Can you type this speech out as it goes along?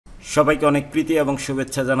সবাইকে অনেক প্রীতি এবং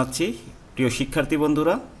শুভেচ্ছা জানাচ্ছি প্রিয় শিক্ষার্থী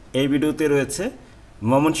বন্ধুরা। এই ভিডিওতে রয়েছে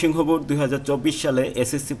ময়মনসিংহ বোর্ড 2024 সালে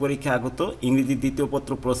এসএসসি পরীক্ষায় আগত ইংরেজি দ্বিতীয়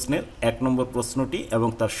পত্র প্রশ্নের 1 নম্বর প্রশ্নটি এবং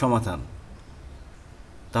তার সমাধান।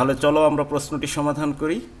 তাহলে চলো আমরা প্রশ্নটি সমাধান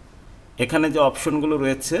করি। এখানে যে অপশনগুলো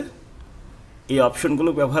রয়েছে এই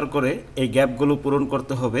অপশনগুলো ব্যবহার করে এই গ্যাপগুলো পূরণ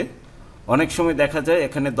করতে হবে। অনেক সময় দেখা যায়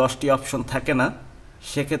এখানে 10টি অপশন থাকে না,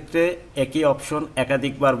 সেক্ষেত্রে একই অপশন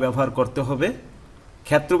একাধিকবার ব্যবহার করতে হবে।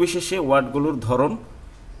 ক্ষেত্রবিশেষে ওয়ার্ডগুলোর ধরন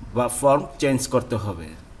বা ফর্ম চেঞ্জ করতে হবে।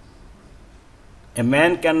 A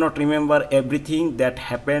man can not remember everything that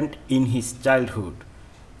happened in his childhood.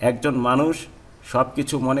 একজন মানুষ সব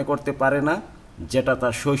কিছু মনে করতে পারে না যেটা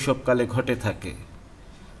তার শৈশবকালে ঘটে থাকে।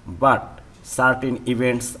 But certain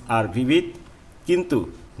events R vivid, কিন্তু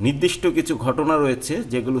নির্দিষ্ট কিছু ঘটনা রয়েছে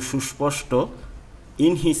যেগুলো সুস্পষ্ট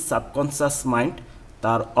ইন হিজ সাবকনসিয়াস মাইন্ড,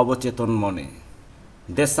 তার অবচেতন মনে।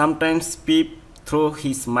 দে sometimes পিপ through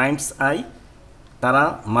his minds I, তারা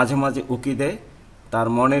মাঝে মাঝে উকি দেয় তার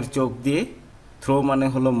মনের চোখ দিয়ে। থ্রো মানে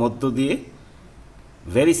হলো মধ্য দিয়ে।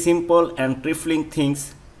 ভেরি সিম্পল অ্যান্ড ট্রিফলিং থিংস,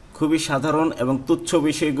 খুবই সাধারণ এবং তুচ্ছ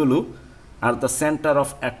বিষয়গুলো are the centre of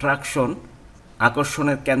attraction,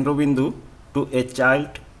 আকর্ষণের কেন্দ্রবিন্দু টু এ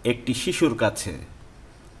চাইল্ড, একটি শিশুর কাছে।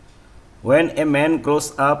 When a man gross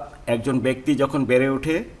up, একজন ব্যক্তি যখন বেড়ে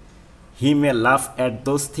ওঠে, হি মে লাফ অ্যাট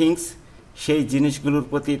দোজ থিংস, সেই জিনিসগুলোর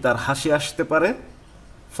প্রতি তার হাসি আসতে পারে।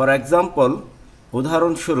 ফর এক্সাম্পল,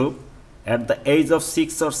 উদাহরণস্বরূপ, at the age of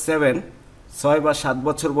 6 or 7, 6 বা 7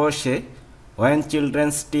 বছর বয়সে, when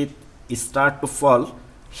children's teeth start to fall,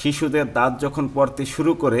 শিশুদের দাঁত যখন পড়তে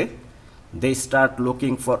শুরু করে, they start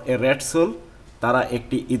looking for a rat hole, তারা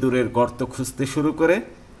একটি ইঁদুরের গর্ত খুঁজতে শুরু করে।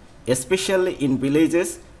 স্পেশালি ইন ভিলেজেস,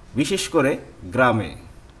 বিশেষ করে গ্রামে।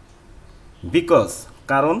 বিকজ,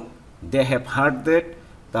 কারণ, দে হ্যাভ হার্ড দ্যাট,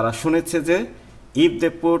 তারা শুনেছে যে, if they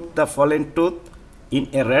put the fallen tooth in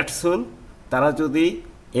a rats whole, তারা যদি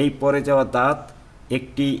এই পড়ে যাওয়া দাঁত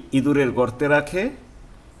একটি ইঁদুরের গর্তে রাখে,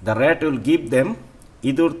 the rat will give them,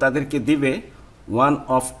 ইঁদুর তাদেরকে দিবে, ওয়ান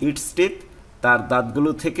অফ ইটস টিথ, তার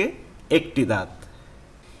দাঁতগুলো থেকে একটি দাঁত।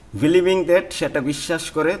 বিলিভিং দ্যাট, সেটা বিশ্বাস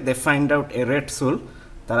করে, they find out A rats whole,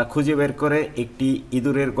 তারা খুঁজে বের করে একটি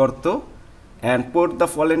ইঁদুরের গর্ত। And put the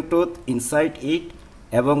fallen tooth inside ইট,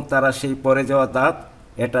 এবং তারা সেই পড়ে যাওয়া দাঁত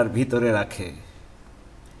এটার ভিতরে রাখে।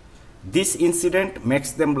 দিস ইনসিডেন্ট মেক্স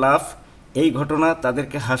দেম লাফ, এই ঘটনা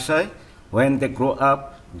তাদেরকে হাসায়। ওয়েন দে গ্রো আপ,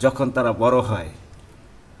 যখন তারা বড় হয়।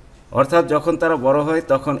 অর্থাৎ যখন তারা বড় হয়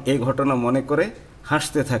তখন এই ঘটনা মনে করে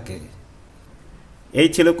হাসতে থাকে। এই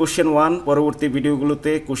ছিল কোশ্চেন 1। পরবর্তী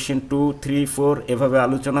ভিডিওগুলোতে কোশ্চেন 2, 3, 4 এভাবে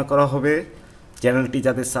আলোচনা করা হবে। চ্যানেলটি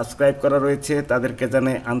যাদের সাবস্ক্রাইব করা রয়েছে তাদেরকে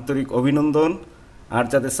জানাই আন্তরিক অভিনন্দন। আর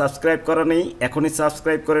যাদের সাবস্ক্রাইব করা নেই এখনই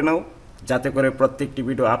সাবস্ক্রাইব করে নাও, যাতে করে প্রত্যেকটি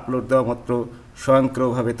ভিডিও আপলোড দেওয়া মাত্র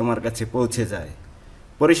স্বয়ংক্রিয়ভাবে তোমার কাছে পৌঁছে যায়।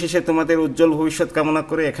 পরিশেষে তোমাদের উজ্জ্বল ভবিষ্যৎ কামনা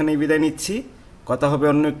করে এখানেই বিদায় নিচ্ছি। কথা হবে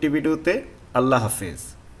অন্য একটি ভিডিওতে। আল্লাহ হাফেজ।